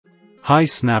Hi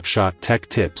Snapshot Tech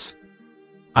Tips.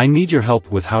 I need your help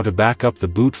with how to back up the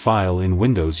boot file in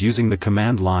Windows using the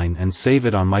command line and save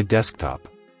it on my desktop.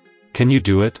 Can you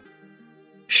do it?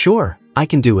 Sure, I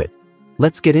can do it.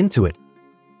 Let's get into it.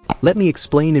 Let me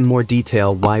explain in more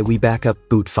detail why we back up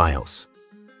boot files.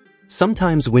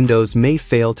 Sometimes Windows may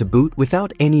fail to boot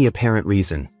without any apparent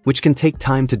reason, which can take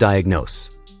time to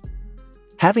diagnose.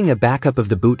 Having a backup of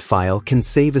the boot file can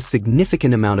save a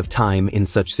significant amount of time in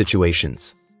such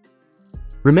situations.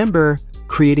 Remember,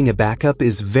 creating a backup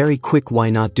is very quick. Why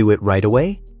not do it right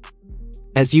away?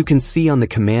 As you can see on the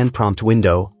command prompt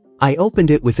window, I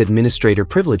opened it with administrator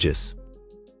privileges.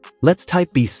 Let's type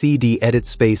bcdedit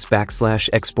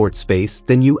 /export,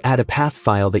 then you add a path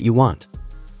file that you want.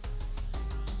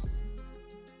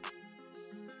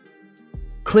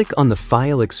 Click on the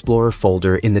File Explorer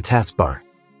folder in the taskbar,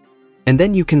 and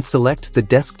then you can select the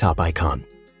desktop icon.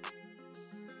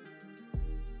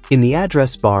 In the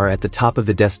address bar at the top of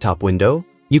the desktop window,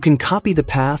 you can copy the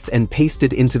path and paste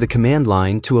it into the command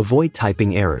line to avoid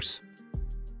typing errors.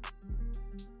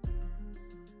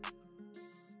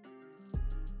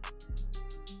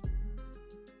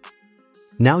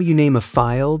 Now you name a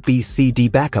file BCD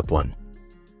Backup1.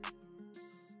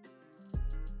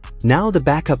 Now the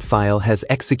backup file has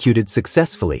executed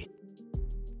successfully.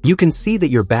 You can see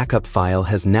that your backup file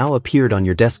has now appeared on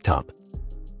your desktop.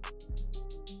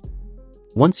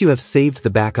 Once you have saved the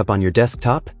backup on your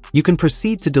desktop, you can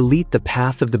proceed to delete the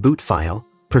path of the boot file,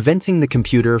 preventing the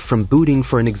computer from booting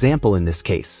for an example in this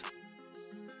case.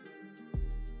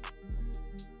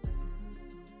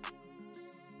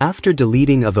 After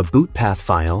deleting of a boot path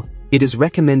file, it is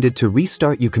recommended to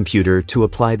restart your computer to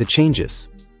apply the changes.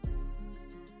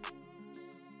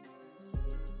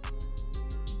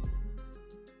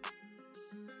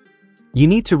 You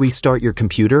need to restart your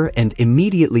computer and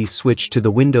immediately switch to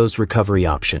the Windows recovery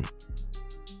option.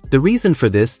 The reason for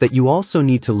this is that you also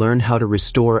need to learn how to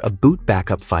restore a boot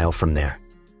backup file from there.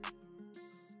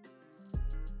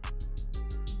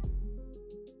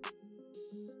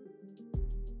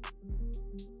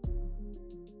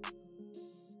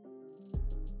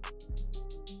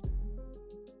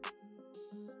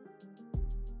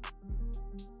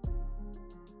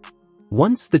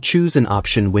 Once the Choose an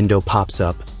Option window pops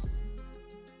up,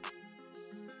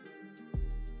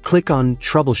 click on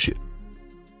Troubleshoot.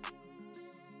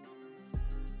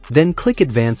 Then click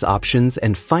Advanced Options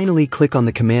and finally click on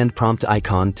the command prompt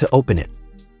icon to open it.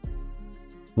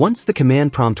 Once the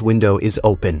command prompt window is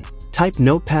open, type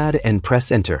Notepad and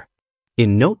press Enter.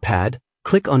 In Notepad,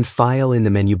 click on File in the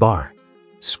menu bar.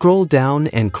 Scroll down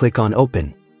and click on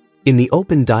Open. In the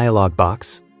Open dialog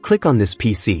box, click on this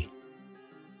PC.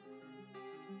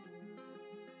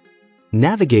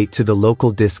 Navigate to the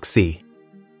local disk C.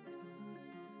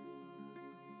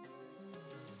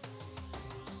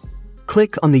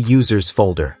 Click on the Users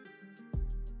folder.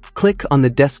 Click on the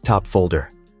Desktop folder.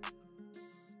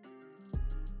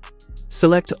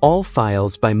 Select all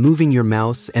files by moving your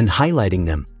mouse and highlighting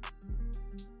them.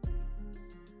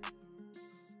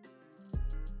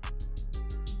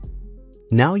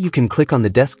 Now you can click on the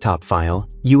desktop file.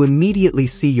 You immediately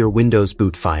see your Windows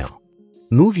boot file.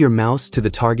 Move your mouse to the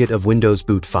target of Windows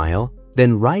boot file,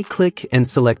 then right-click and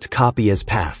select Copy as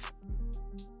Path.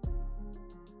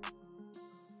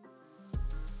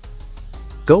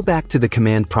 Go back to the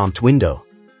command prompt window.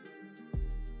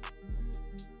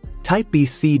 Type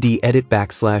bcdedit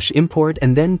 /import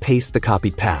and then paste the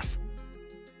copied path.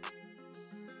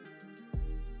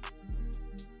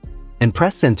 And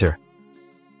press Enter.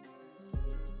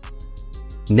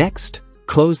 Next,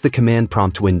 close the command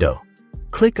prompt window.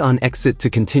 Click on Exit to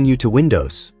continue to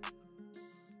Windows.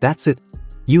 That's it.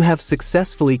 You have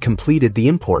successfully completed the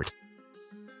import.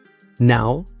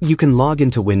 Now, you can log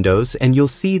into Windows and you'll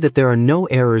see that there are no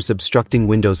errors obstructing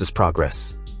Windows's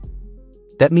progress.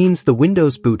 That means the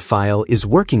Windows boot file is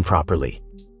working properly.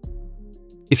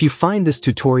 If you find this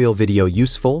tutorial video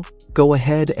useful, go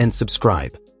ahead and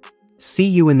subscribe. See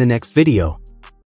you in the next video.